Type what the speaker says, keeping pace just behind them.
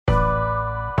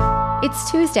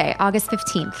It's Tuesday, August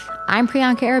 15th. I'm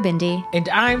Priyanka Arabindi. And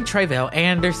I'm Tre'vell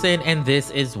Anderson, and this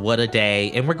is What a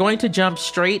Day. And we're going to jump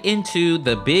straight into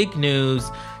the big news.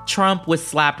 Trump was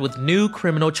slapped with new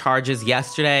criminal charges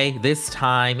yesterday, this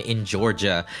time in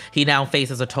Georgia. He now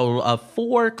faces a total of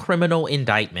 4 criminal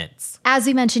indictments. As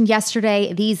we mentioned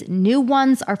yesterday, these new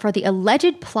ones are for the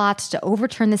alleged plot to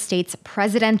overturn the state's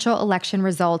presidential election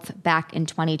results back in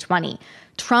 2020.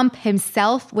 Trump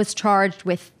himself was charged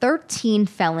with 13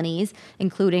 felonies,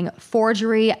 including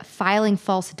forgery, filing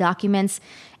false documents,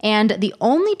 and the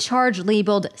only charge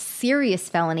labeled serious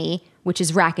felony, which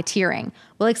is racketeering.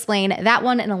 We'll explain that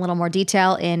one in a little more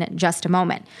detail in just a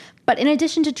moment. But in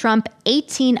addition to Trump,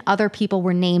 18 other people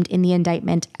were named in the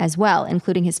indictment as well,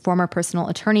 including his former personal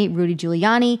attorney, Rudy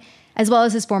Giuliani, as well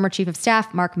as his former chief of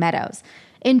staff, Mark Meadows.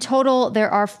 In total,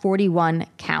 there are 41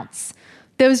 counts.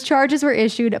 Those charges were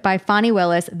issued by Fani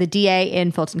Willis, the DA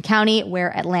in Fulton County,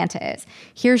 where Atlanta is.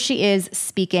 Here she is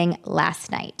speaking last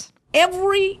night.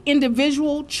 Every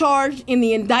individual charged in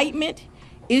the indictment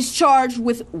is charged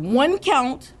with 1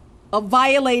 count of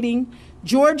violating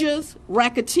Georgia's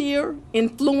Racketeer,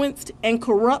 Influenced, and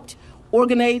Corrupt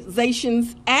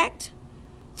Organizations Act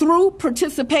through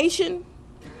participation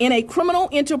in a criminal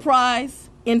enterprise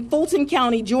in Fulton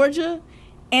County, Georgia,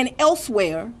 and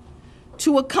elsewhere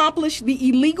to accomplish the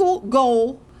illegal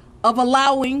goal of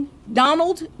allowing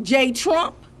Donald J.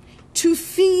 Trump to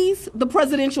seize the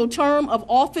presidential term of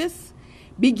office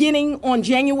beginning on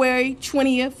January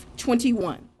 20th,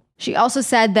 21. She also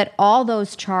said that all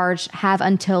those charged have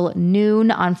until noon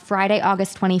on Friday,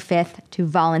 August 25th to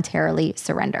voluntarily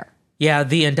surrender. Yeah,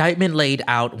 the indictment laid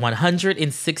out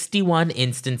 161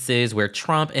 instances where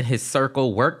Trump and his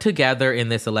circle worked together in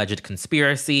this alleged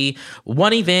conspiracy.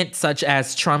 One event, such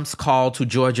as Trump's call to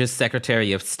Georgia's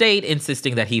Secretary of State,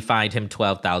 insisting that he find him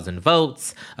 12,000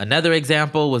 votes. Another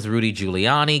example was Rudy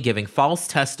Giuliani giving false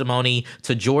testimony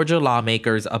to Georgia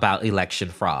lawmakers about election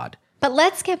fraud. But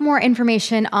let's get more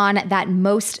information on that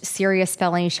most serious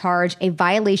felony charge, a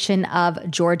violation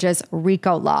of Georgia's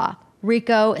RICO law.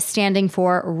 RICO standing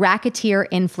for Racketeer,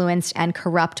 Influenced, and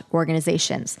Corrupt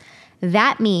Organizations.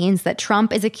 That means that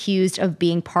Trump is accused of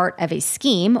being part of a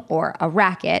scheme, or a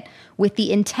racket, with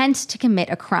the intent to commit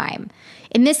a crime.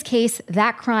 In this case,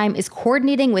 that crime is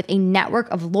coordinating with a network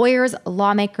of lawyers,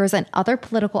 lawmakers, and other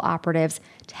political operatives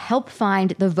to help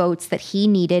find the votes that he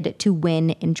needed to win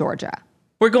in Georgia.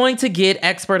 We're going to get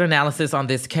expert analysis on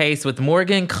this case with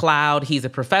Morgan Cloud. He's a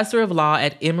professor of law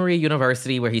at Emory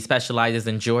University, where he specializes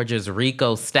in Georgia's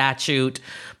RICO statute.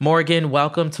 Morgan,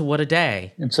 welcome to What a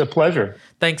Day. It's a pleasure.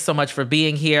 Thanks so much for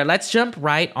being here. Let's jump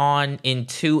right on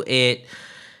into it.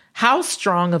 How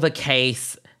strong of a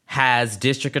case has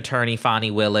District Attorney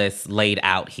Fani Willis laid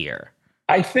out here?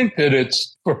 I think that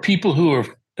it's for people who are,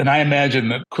 and I imagine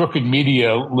that crooked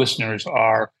media listeners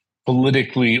are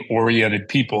politically oriented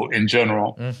people in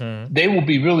general, they will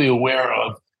be really aware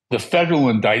of the federal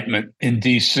indictment in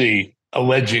D.C.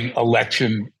 alleging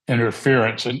election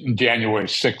interference in January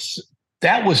 6th.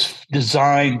 That was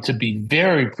designed to be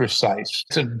very precise.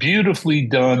 It's a beautifully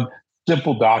done,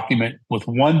 simple document with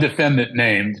one defendant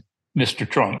named, Mr.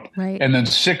 Trump, and then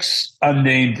 6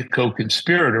 unnamed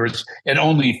co-conspirators and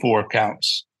only 4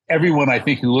 counts. Everyone, I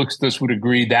think, who looks at this would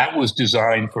agree that was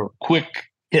designed for a quick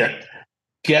hit.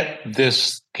 Get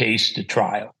this case to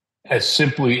trial as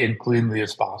simply and cleanly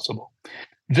as possible.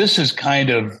 This is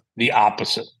kind of the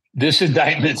opposite. This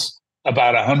indictment's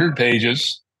about 100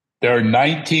 pages. There are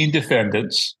 19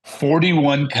 defendants,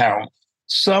 41 counts.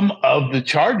 Some of the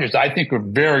charges I think are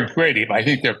very creative. I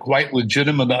think they're quite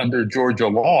legitimate under Georgia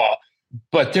law,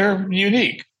 but they're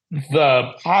unique.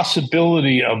 The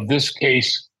possibility of this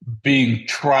case being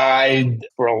tried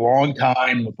for a long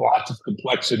time with lots of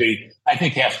complexity, I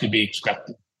think has to be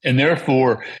expected. And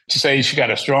therefore, to say she got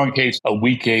a strong case, a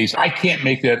weak case, I can't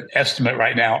make that estimate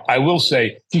right now. I will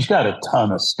say she's got a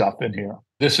ton of stuff in here.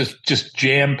 This is just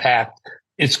jam-packed.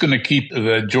 It's going to keep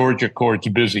the Georgia courts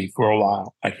busy for a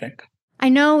while, I think. I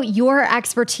know your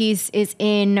expertise is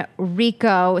in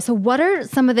RICO. So what are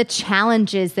some of the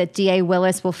challenges that DA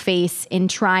Willis will face in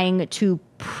trying to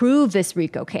prove this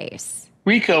RICO case?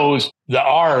 RICO is, the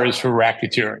R is for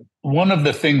racketeering. One of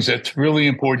the things that's really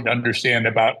important to understand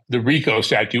about the RICO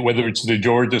statute, whether it's the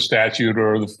Georgia statute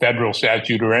or the federal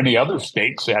statute or any other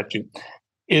state statute,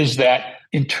 is that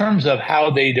in terms of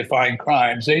how they define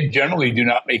crimes, they generally do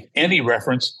not make any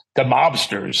reference to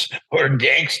mobsters or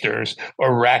gangsters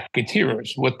or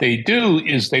racketeers. What they do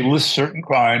is they list certain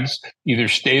crimes, either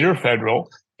state or federal,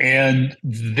 and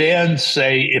then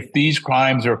say if these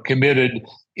crimes are committed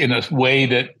in a way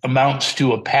that amounts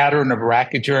to a pattern of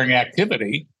racketeering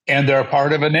activity, and they're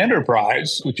part of an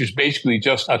enterprise, which is basically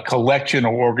just a collection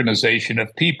or organization of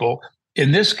people.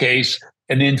 In this case,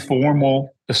 an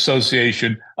informal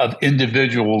association of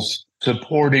individuals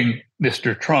supporting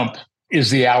Mr. Trump is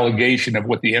the allegation of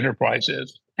what the enterprise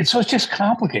is. And so it's just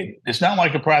complicated. It's not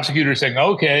like a prosecutor saying,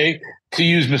 okay, to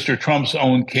use Mr. Trump's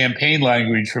own campaign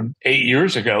language from 8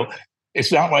 years ago,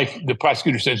 it's not like the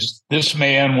prosecutor says, this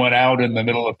man went out in the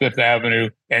middle of Fifth Avenue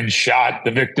and shot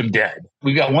the victim dead.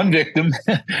 We got one victim.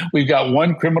 We've got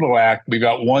one criminal act. We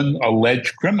got one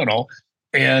alleged criminal.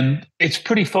 And it's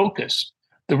pretty focused.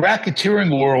 The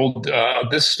racketeering world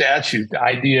of this statute, the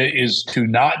idea is to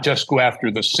not just go after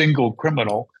the single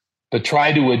criminal, but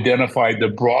try to identify the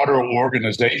broader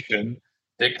organization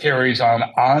that carries on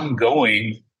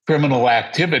ongoing criminal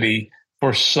activity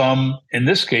for some, in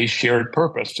this case, shared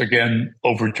purpose, again,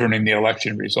 overturning the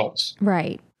election results.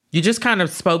 Right. You just kind of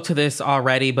spoke to this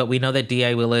already, but we know that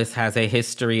DA Willis has a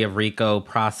history of RICO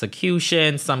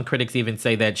prosecution. Some critics even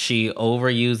say that she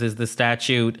overuses the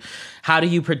statute. How do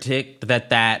you predict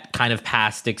that kind of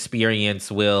past experience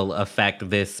will affect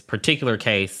this particular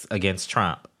case against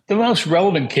Trump? The most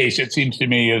relevant case, it seems to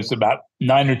me, is about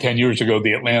 9 or 10 years ago,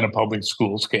 the Atlanta Public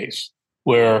Schools case,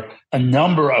 where a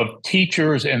number of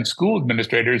teachers and school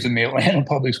administrators in the Atlanta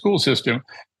public school system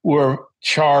were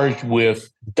charged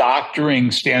with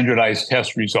doctoring standardized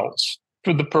test results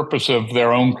for the purpose of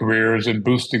their own careers and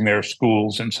boosting their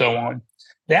schools and so on.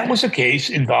 That was a case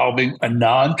involving a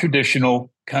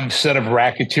non-traditional kind of set of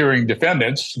racketeering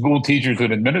defendants, school teachers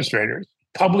and administrators,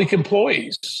 public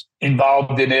employees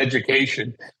involved in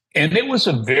education. And it was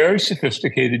a very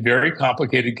sophisticated, very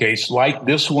complicated case like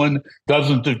this one,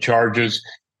 dozens of charges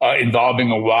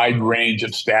involving a wide range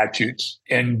of statutes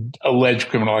and alleged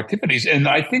criminal activities. And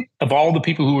I think of all the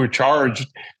people who were charged,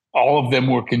 all of them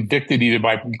were convicted either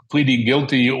by pleading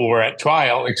guilty or at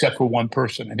trial, except for one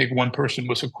person. I think one person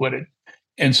was acquitted.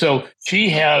 And so she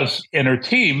has, and her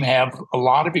team have a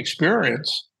lot of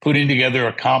experience putting together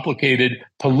a complicated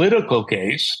political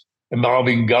case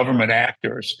involving government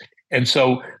actors. And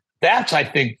so that's, I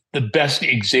think, the best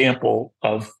example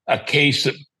of a case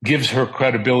that gives her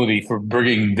credibility for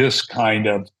bringing this kind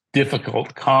of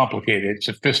difficult, complicated,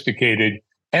 sophisticated,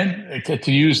 and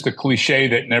to use the cliche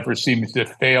that never seems to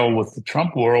fail with the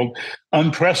Trump world,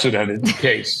 unprecedented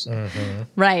case. Mm-hmm.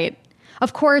 Right.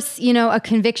 Of course, a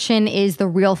conviction is the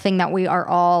real thing that we are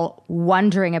all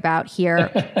wondering about here.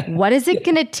 What is it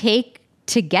going to take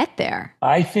to get there?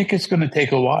 I think it's going to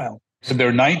take a while. So there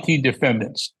are 19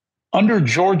 defendants. Under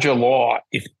Georgia law,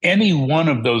 if any one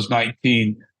of those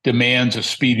 19 demands a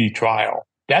speedy trial,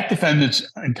 that defendant's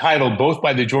entitled both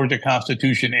by the Georgia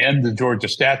Constitution and the Georgia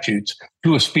statutes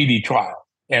to a speedy trial.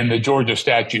 And the Georgia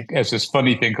statute has this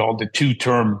funny thing called the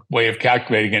two-term way of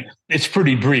calculating it. It's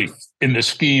pretty brief in the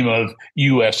scheme of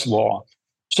U.S. law.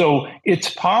 So it's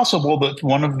possible that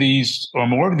one of these or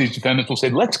more of these defendants will say,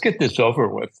 let's get this over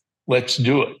with. Let's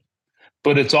do it.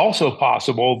 But it's also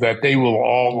possible that they will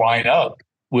all line up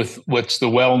with what's the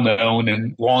well-known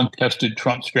and long-tested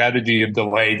Trump strategy of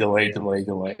delay.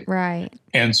 Right.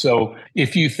 And so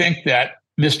if you think that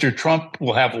Mr. Trump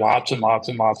will have lots and lots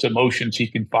and lots of motions he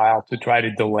can file to try to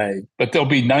delay, but there'll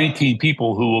be 19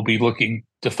 people who will be looking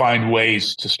to find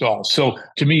ways to stall. So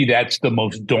to me, that's the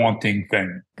most daunting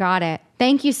thing. Got it.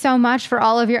 Thank you so much for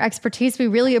all of your expertise. We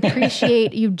really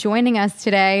appreciate you joining us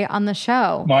today on the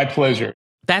show. My pleasure.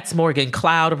 That's Morgan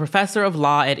Cloud, a professor of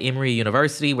law at Emory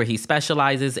University, where he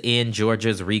specializes in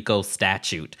Georgia's RICO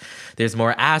statute. There's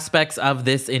more aspects of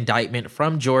this indictment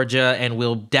from Georgia, and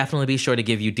we'll definitely be sure to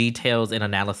give you details and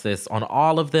analysis on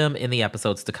all of them in the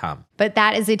episodes to come. But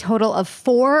that is a total of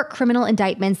 4 criminal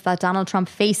indictments that Donald Trump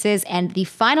faces, and the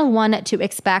final one to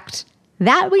expect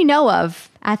that we know of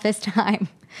at this time.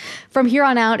 From here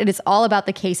on out, it is all about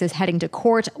the cases heading to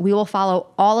court. We will follow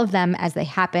all of them as they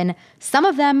happen, some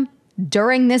of them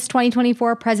during this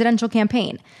 2024 presidential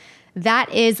campaign.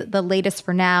 That is the latest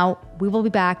for now. We will be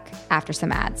back after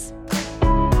some ads.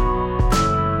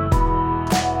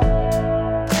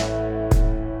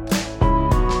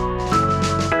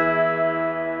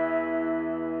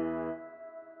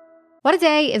 What a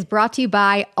Day is brought to you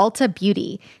by Ulta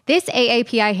Beauty. This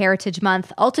AAPI Heritage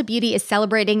Month, Ulta Beauty is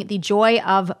celebrating the joy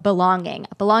of belonging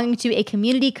to a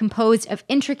community composed of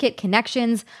intricate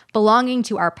connections, belonging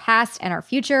to our past and our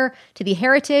future, to the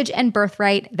heritage and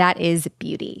birthright that is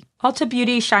beauty. Ulta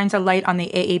Beauty shines a light on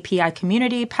the AAPI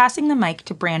community, passing the mic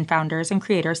to brand founders and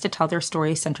creators to tell their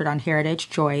stories centered on heritage,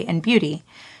 joy, and beauty.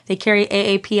 They carry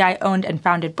AAPI-owned and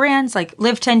founded brands like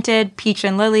Live Tinted, Peach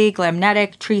and Lily,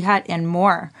 Glamnetic, Tree Hut, and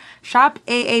more. Shop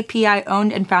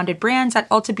AAPI-owned and founded brands at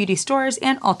Ulta Beauty stores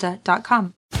and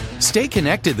Ulta.com. Stay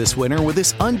connected this winter with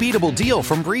this unbeatable deal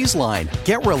from BreezeLine.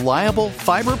 Get reliable,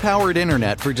 fiber-powered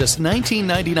internet for just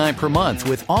 $19.99 per month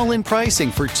with all-in pricing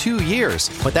for 2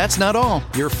 years. But that's not all.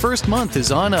 Your first month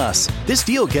is on us. This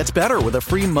deal gets better with a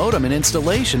free modem and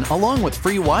installation, along with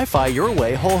free Wi-Fi your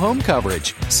way whole home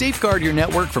coverage. Safeguard your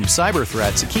network from cyber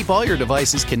threats and keep all your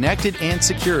devices connected and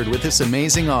secured with this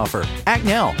amazing offer. Act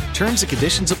now. Terms and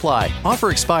conditions apply.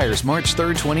 Offer expires March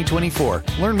 3rd, 2024.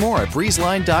 Learn more at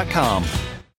breezeline.com.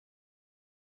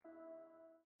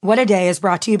 What a Day is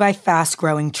brought to you by Fast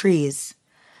Growing Trees.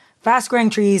 Fast Growing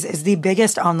Trees is the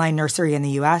biggest online nursery in the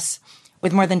U.S.,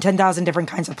 with more than 10,000 different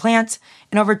kinds of plants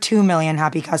and over 2 million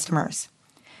happy customers.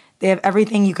 They have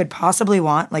everything you could possibly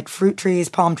want, like fruit trees,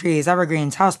 palm trees,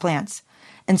 evergreens, houseplants,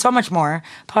 and so much more.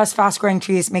 Plus, Fast Growing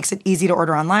Trees makes it easy to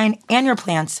order online, and your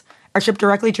plants are shipped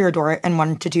directly to your door in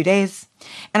 1 to 2 days.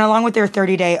 And along with their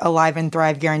 30-day Alive and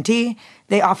Thrive guarantee,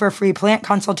 they offer free plant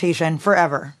consultation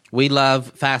forever. We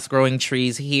love Fast Growing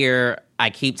Trees here. I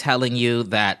keep telling you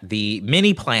that the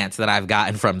mini plants that I've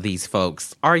gotten from these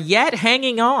folks are yet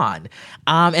hanging on.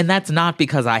 And that's not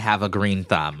because I have a green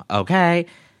thumb, okay?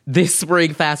 This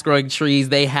spring, Fast Growing Trees,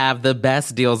 they have the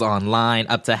best deals online,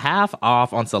 up to half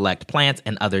off on select plants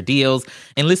and other deals.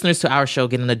 And listeners to our show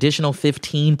get an additional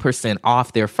 15%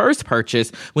 off their first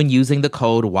purchase when using the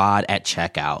code WAD at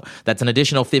checkout. That's an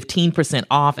additional 15%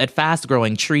 off at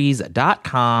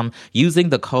fastgrowingtrees.com using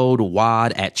the code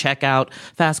WAD at checkout.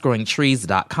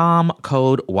 Fastgrowingtrees.com,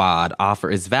 code WAD.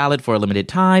 Offer is valid for a limited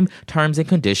time. Terms and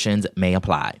conditions may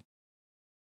apply.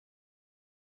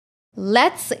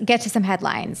 Let's get to some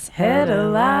headlines.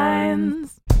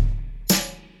 Headlines.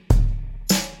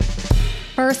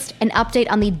 First, an update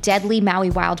on the deadly Maui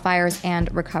wildfires and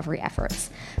recovery efforts.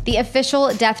 The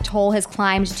official death toll has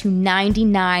climbed to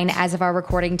 99 as of our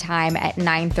recording time at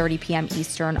 9:30 p.m.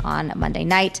 Eastern on Monday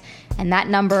night, and that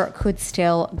number could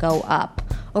still go up.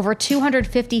 Over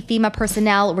 250 FEMA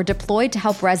personnel were deployed to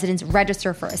help residents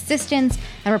register for assistance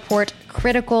and report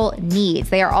critical needs.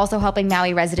 They are also helping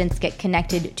Maui residents get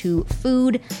connected to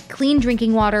food, clean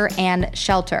drinking water, and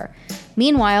shelter.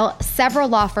 Meanwhile, several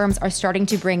law firms are starting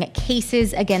to bring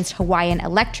cases against Hawaiian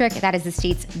Electric, that is the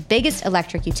state's biggest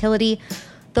electric utility.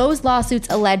 Those lawsuits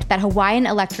allege that Hawaiian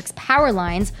Electric's power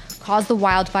lines caused the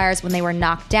wildfires when they were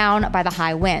knocked down by the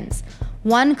high winds.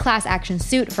 One class action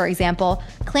suit, for example,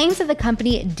 claims that the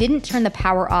company didn't turn the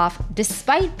power off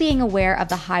despite being aware of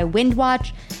the high wind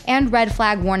watch and red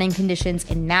flag warning conditions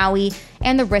in Maui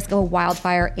and the risk of a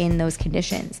wildfire in those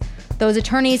conditions. Those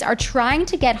attorneys are trying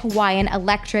to get Hawaiian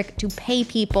Electric to pay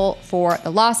people for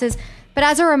the losses, but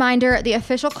as a reminder, the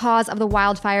official cause of the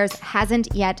wildfires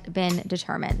hasn't yet been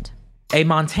determined. A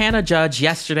Montana judge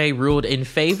yesterday ruled in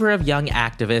favor of young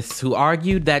activists who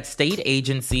argued that state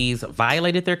agencies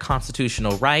violated their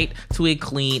constitutional right to a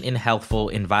clean and healthful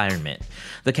environment.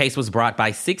 The case was brought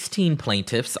by 16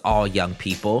 plaintiffs, all young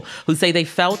people, who say they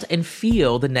felt and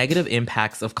feel the negative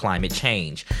impacts of climate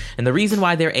change. And the reason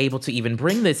why they're able to even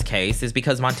bring this case is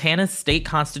because Montana's state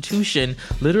constitution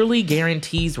literally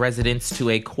guarantees residents to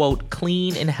a, quote,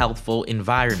 clean and healthful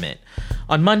environment.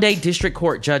 On Monday, District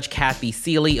Court Judge Kathy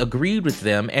Seeley agreed with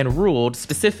them and ruled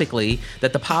specifically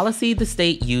that the policy the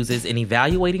state uses in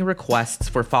evaluating requests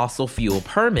for fossil fuel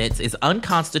permits is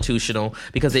unconstitutional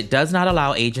because it does not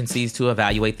allow agencies to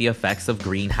evaluate the effects of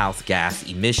greenhouse gas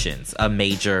emissions, a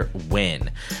major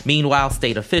win. Meanwhile,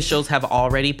 state officials have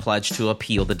already pledged to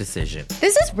appeal the decision.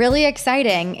 This is really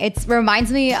exciting. It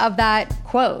reminds me of that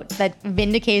quote that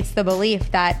vindicates the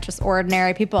belief that just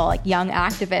ordinary people, like young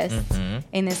activists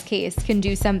in this case, can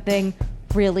do something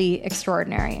really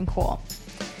extraordinary and cool.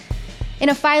 In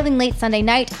a filing late Sunday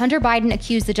night, Hunter Biden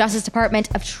accused the Justice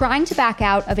Department of trying to back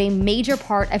out of a major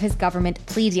part of his government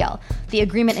plea deal. The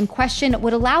agreement in question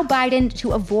would allow Biden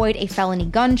to avoid a felony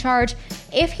gun charge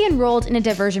if he enrolled in a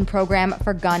diversion program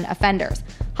for gun offenders.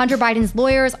 Hunter Biden's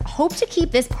lawyers hope to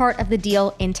keep this part of the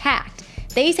deal intact.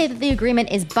 They say that the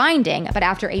agreement is binding, but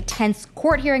after a tense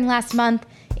court hearing last month,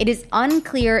 it is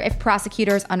unclear if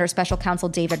prosecutors under special counsel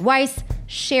David Weiss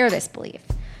share this belief.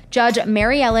 Judge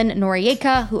Mary Ellen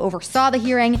Noriega, who oversaw the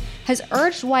hearing, has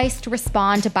urged Weiss to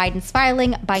respond to Biden's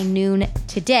filing by noon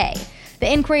today.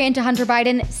 The inquiry into Hunter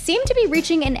Biden seemed to be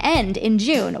reaching an end in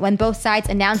June when both sides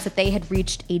announced that they had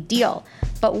reached a deal.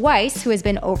 But Weiss, who has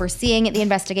been overseeing the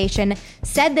investigation,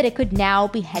 said that it could now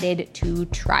be headed to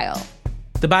trial.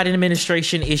 The Biden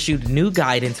administration issued new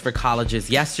guidance for colleges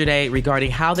yesterday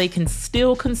regarding how they can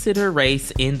still consider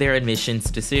race in their admissions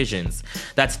decisions.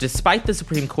 That's despite the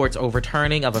Supreme Court's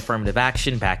overturning of affirmative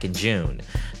action back in June.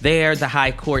 There, the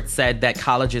high court said that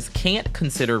colleges can't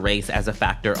consider race as a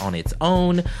factor on its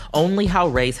own, only how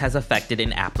race has affected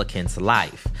an applicant's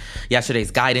life.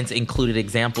 Yesterday's guidance included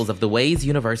examples of the ways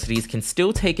universities can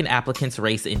still take an applicant's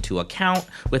race into account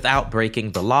without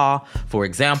breaking the law. For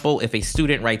example, if a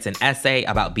student writes an essay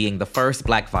about being the first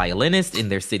Black violinist in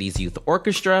their city's youth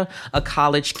orchestra, a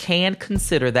college can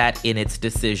consider that in its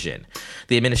decision.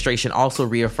 The administration also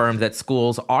reaffirmed that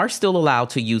schools are still allowed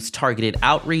to use targeted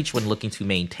outreach when looking to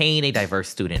maintain a diverse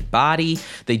student body.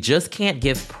 They just can't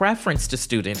give preference to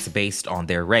students based on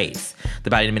their race. The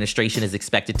Biden administration is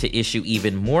expected to issue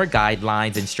even more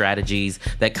guidelines and strategies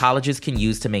that colleges can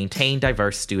use to maintain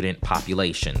diverse student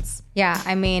populations. Yeah,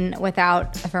 I mean,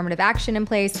 without affirmative action in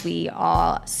place, we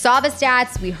all saw the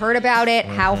stats, we heard about it,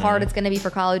 how hard it's going to be for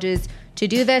colleges to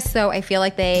do this. So I feel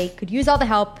like they could use all the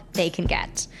help they can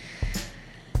get.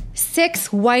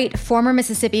 6 white former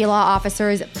Mississippi law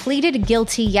officers pleaded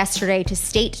guilty yesterday to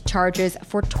state charges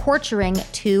for torturing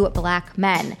 2 Black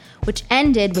men, which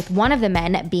ended with one of the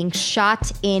men being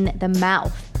shot in the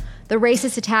mouth. The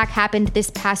racist attack happened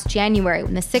this past January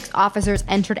when the 6 officers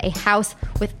entered a house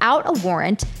without a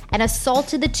warrant and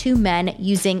assaulted the 2 men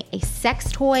using a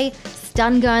sex toy,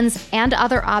 stun guns, and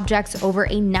other objects over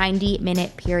a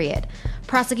 90-minute period.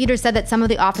 Prosecutors said that some of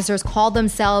the officers called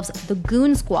themselves the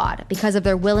Goon Squad because of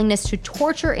their willingness to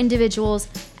torture individuals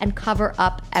and cover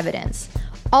up evidence.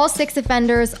 All 6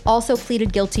 offenders also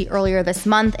pleaded guilty earlier this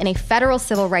month in a federal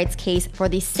civil rights case for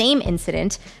the same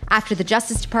incident after the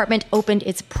Justice Department opened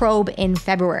its probe in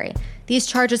February. These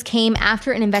charges came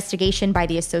after an investigation by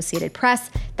the Associated Press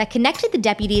that connected the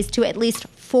deputies to at least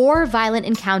 4 violent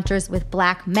encounters with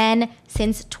Black men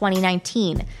since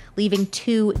 2019, leaving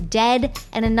 2 dead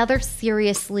and another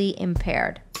seriously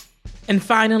impaired. And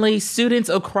finally, students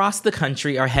across the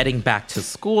country are heading back to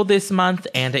school this month,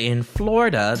 and in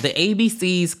Florida, the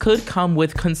ABCs could come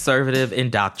with conservative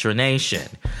indoctrination.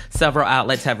 Several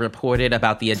outlets have reported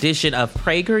about the addition of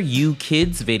PragerU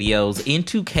Kids videos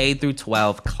into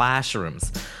K-12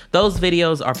 classrooms. Those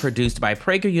videos are produced by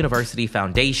Prager University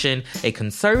Foundation, a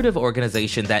conservative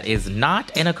organization that is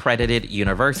not an accredited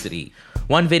university.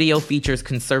 One video features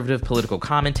conservative political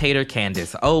commentator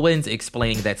Candace Owens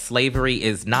explaining that slavery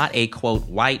is not a, quote,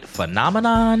 white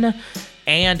phenomenon.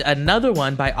 And another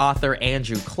one by author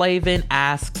Andrew Clavin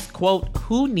asks, quote,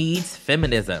 who needs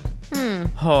feminism?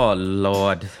 Oh,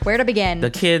 Lord. Where to begin? The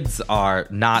kids are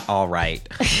not all right.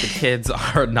 The kids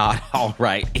are not all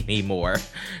right anymore.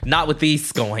 Not with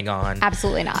these going on.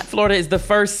 Absolutely not. Florida is the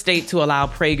first state to allow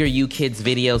PragerU Kids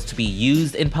videos to be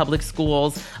used in public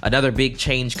schools. Another big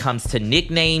change comes to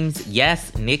nicknames.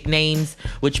 Yes, nicknames,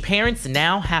 which parents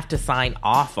now have to sign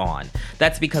off on.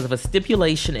 That's because of a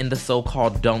stipulation in the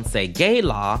so-called Don't Say Gay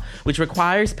law, which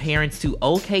requires parents to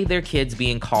okay their kids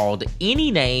being called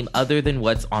any name other than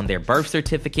what's on their birth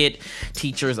certificate.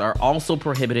 Teachers are also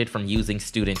prohibited from using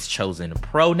students' chosen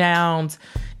pronouns.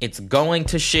 It's going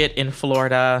to shit in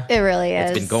Florida. It really is.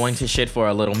 It's been going to shit for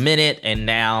a little minute, and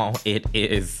now it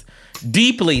is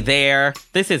deeply there.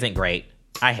 This isn't great.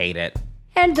 I hate it.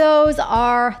 And those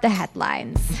are the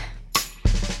headlines.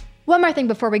 One more thing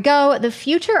before we go. The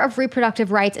future of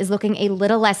reproductive rights is looking a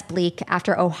little less bleak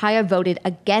after Ohio voted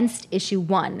against Issue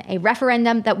 1, a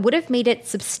referendum that would have made it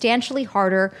substantially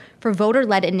harder for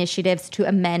voter-led initiatives to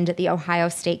amend the Ohio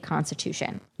state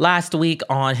constitution. Last week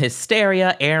on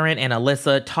Hysteria, Aaron and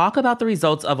Alyssa talk about the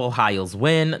results of Ohio's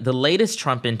win, the latest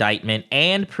Trump indictment,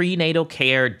 and prenatal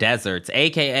care deserts,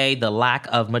 aka the lack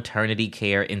of maternity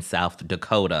care in South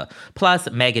Dakota. Plus,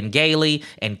 Megan Gailey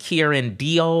and Kieran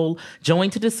Diol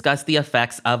join to discuss the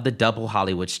effects of the double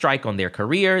Hollywood strike on their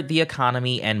career, the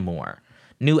economy, and more.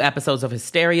 New episodes of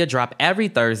Hysteria drop every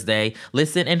Thursday.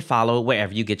 Listen and follow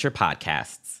wherever you get your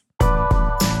podcasts.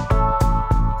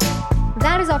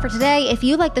 That is all for today. If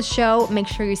you like the show, make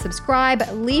sure you subscribe,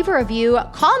 leave a review,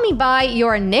 call me by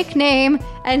your nickname,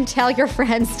 and tell your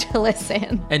friends to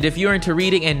listen. And if you're into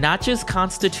reading and not just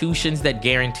constitutions that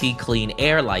guarantee clean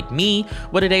air like me,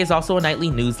 What Today is also a nightly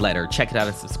newsletter. Check it out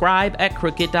and subscribe at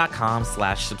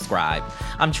crooked.com/subscribe.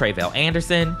 I'm Tre'vell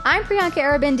Anderson. I'm Priyanka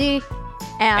Arabindi.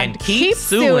 And keep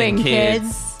suing,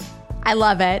 kids. I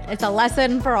love it. It's a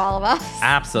lesson for all of us.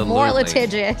 Absolutely. More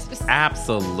litigious.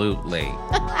 Absolutely.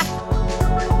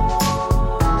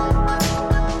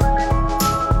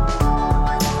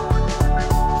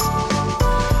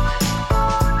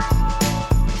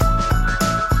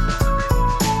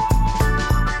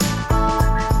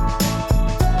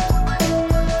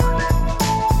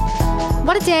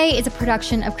 What a Day is a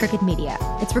production of Crooked Media.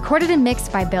 It's recorded and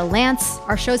mixed by Bill Lance.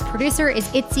 Our show's producer is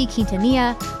Itzy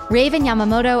Quintanilla. Raven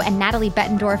Yamamoto and Natalie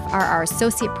Bettendorf are our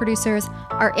associate producers.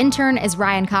 Our intern is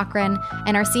Ryan Cochran,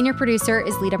 and our senior producer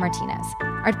is Lita Martinez.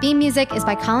 Our theme music is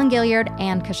by Colin Gilliard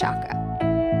and Kashaka.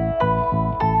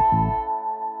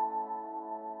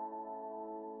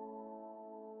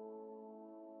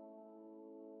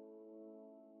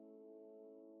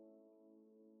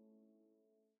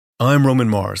 I'm Roman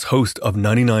Mars, host of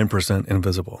 99%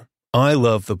 Invisible. I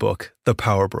love the book, The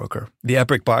Power Broker, the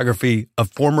epic biography of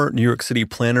former New York City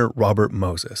planner Robert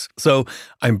Moses. So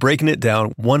I'm breaking it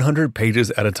down 100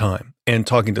 pages at a time and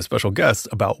talking to special guests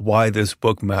about why this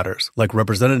book matters, like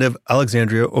Representative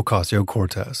Alexandria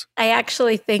Ocasio-Cortez. I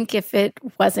actually think if it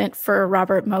wasn't for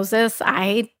Robert Moses,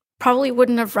 I probably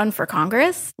wouldn't have run for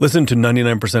Congress. Listen to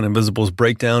 99% Invisible's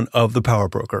breakdown of The Power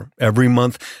Broker every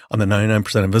month on the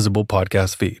 99% Invisible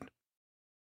podcast feed.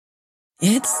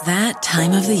 It's that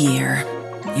time of the year.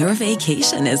 Your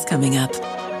vacation is coming up.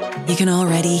 You can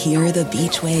already hear the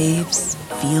beach waves,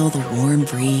 feel the warm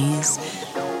breeze,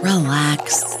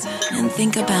 relax, and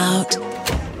think about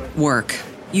work.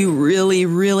 You really,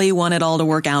 really want it all to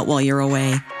work out while you're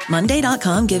away.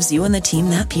 Monday.com gives you and the team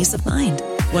that peace of mind.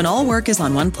 When all work is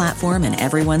on one platform and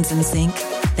everyone's in sync,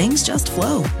 things just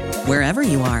flow. Wherever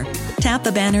you are, tap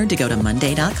the banner to go to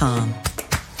Monday.com.